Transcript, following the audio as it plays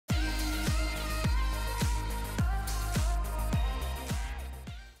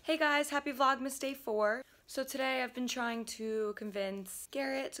Hey guys, happy Vlogmas day 4. So today I've been trying to convince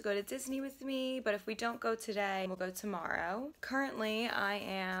Garrett to go to Disney with me, but if we don't go today, we'll go tomorrow. Currently, I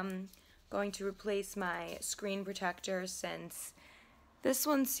am going to replace my screen protector since this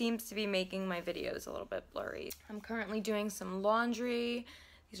one seems to be making my videos a little bit blurry. I'm currently doing some laundry.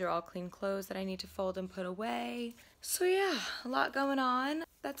 These are all clean clothes that I need to fold and put away. So yeah, a lot going on.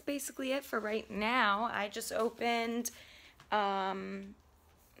 That's basically it for right now. I just opened,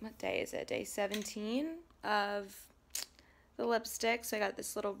 what day is it? Day 17 of the lipstick. So I got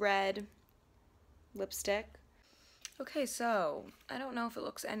this little red lipstick. Okay, so I don't know if it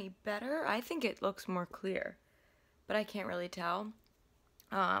looks any better. I think it looks more clear, but I can't really tell.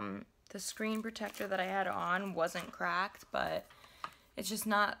 The screen protector that I had on wasn't cracked, but it's just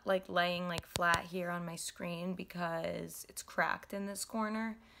not like laying like flat here on my screen because it's cracked in this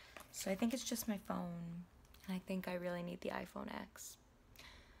corner. So I think it's just my phone, and I think I really need the iPhone X.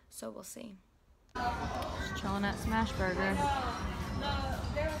 So we'll see. Just chilling at Smash Burger. No,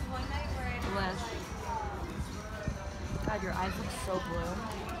 there was one night where I God, your eyes look so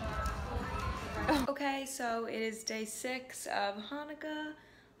blue. Okay, so it is day 6 of Hanukkah.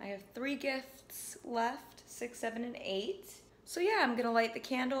 I have 3 gifts left, 6, 7, and 8. So yeah, I'm gonna light the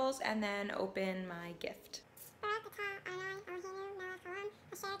candles and then open my gift.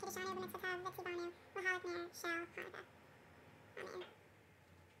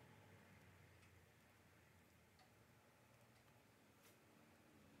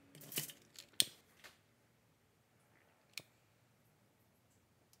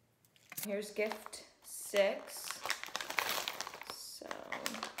 Here's gift 6. So,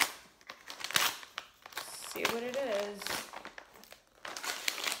 let's see what it is.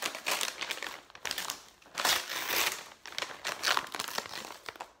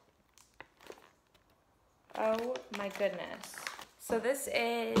 Oh my goodness. So this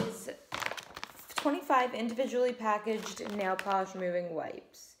is 25 individually packaged nail polish removing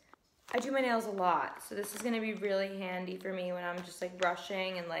wipes. I do my nails a lot, so this is gonna be really handy for me when I'm just like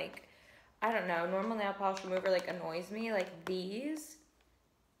brushing and like, I don't know, normal nail polish remover like annoys me. Like these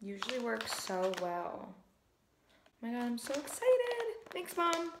usually work so well. Oh my God, I'm so excited. Thanks,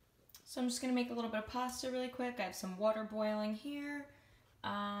 Mom. So I'm just gonna make a little bit of pasta really quick. I have some water boiling here.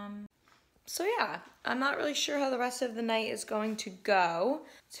 So yeah, I'm not really sure how the rest of the night is going to go.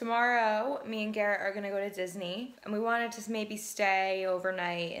 Tomorrow, me and Garrett are gonna go to Disney, and we wanted to maybe stay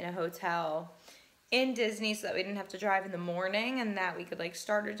overnight in a hotel in Disney so that we didn't have to drive in the morning and that we could like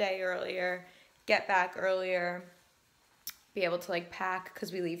start our day earlier, get back earlier, be able to like pack because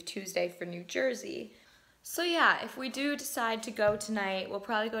we leave Tuesday for New Jersey. So yeah, if we do decide to go tonight, we'll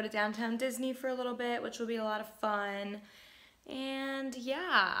probably go to downtown Disney for a little bit, which will be a lot of fun. And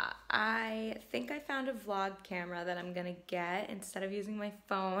yeah, I think I found a vlog camera that I'm gonna get instead of using my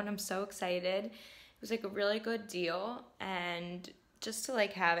phone. I'm so excited. It was like a really good deal, and just to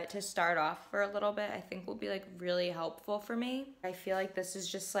like have it to start off for a little bit, I think will be like really helpful for me. I feel like this is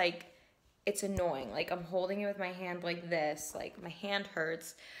just like, it's annoying. Like I'm holding it with my hand like this, like my hand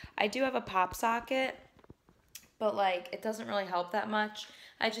hurts. I do have a pop socket, but like it doesn't really help that much.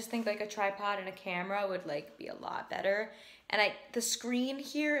 I just think like a tripod and a camera would like be a lot better. And the screen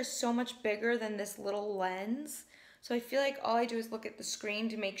here is so much bigger than this little lens. So I feel like all I do is look at the screen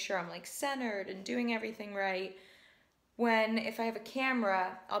to make sure I'm like centered and doing everything right. When if I have a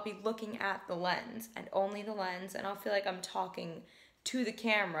camera, I'll be looking at the lens and only the lens, and I'll feel like I'm talking to the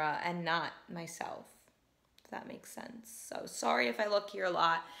camera and not myself, if that makes sense. So sorry if I look here a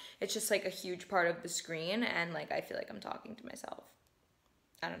lot. It's just like a huge part of the screen, and like I feel like I'm talking to myself.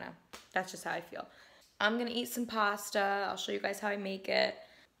 I don't know. That's just how I feel. I'm gonna eat some pasta. I'll show you guys how I make it.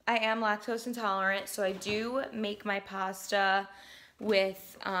 I am lactose intolerant, so I do make my pasta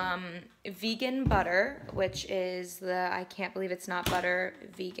with vegan butter, which is the I can't believe it's not butter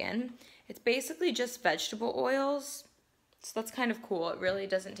vegan. It's basically just vegetable oils, so that's kind of cool. It really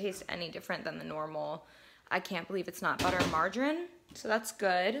doesn't taste any different than the normal I can't believe it's not butter margarine, so that's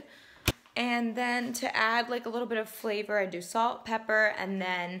good. And then to add like a little bit of flavor, I do salt, pepper, and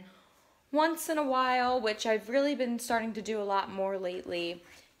then once in a while, which I've really been starting to do a lot more lately,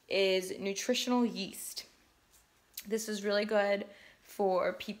 is nutritional yeast. This is really good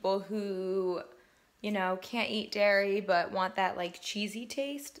for people who, you know, can't eat dairy but want that like cheesy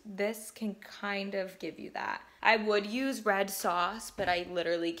taste. This can kind of give you that. I would use red sauce, but I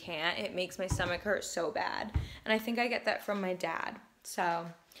literally can't. It makes my stomach hurt so bad. And I think I get that from my dad. So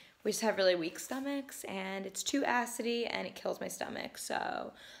we just have really weak stomachs, and it's too acidy and it kills my stomach.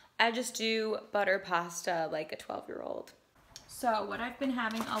 So I just do butter pasta like a 12-year-old. So what I've been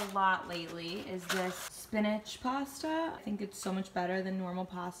having a lot lately is this spinach pasta. I think it's so much better than normal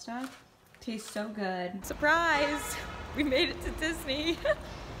pasta. Tastes so good. Surprise! We made it to Disney.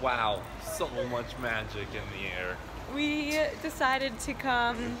 Wow, so much magic in the air. We decided to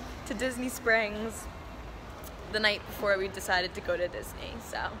come to Disney Springs the night before we decided to go to Disney.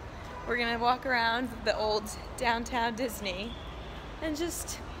 So we're gonna walk around the old downtown Disney and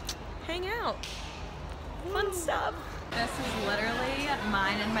just hang out. Fun stuff. This is literally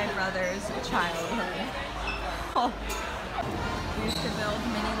mine and my brother's childhood. Oh. We used to build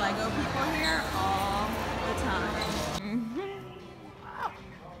mini Lego people here all the time.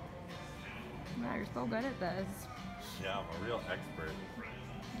 Wow, you're so good at this. Yeah, I'm a real expert.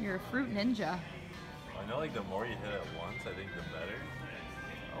 You're a fruit ninja. I know, like, the more you hit it once, I think the better.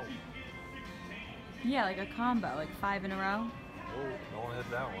 Oh. Yeah, like a combo, like 5 in a row. Oh, no one hit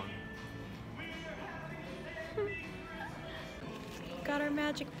that one. Got our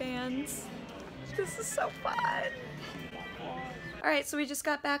magic bands. This is so fun. Alright, so we just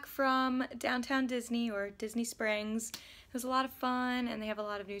got back from downtown Disney, or Disney Springs. It was a lot of fun, and they have a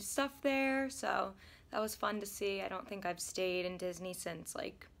lot of new stuff there, so that was fun to see. I don't think I've stayed in Disney since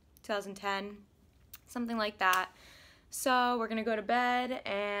like 2010, something like that. So we're gonna go to bed,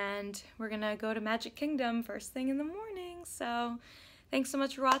 and we're gonna go to Magic Kingdom first thing in the morning. So thanks so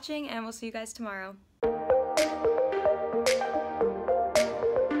much for watching, and we'll see you guys tomorrow.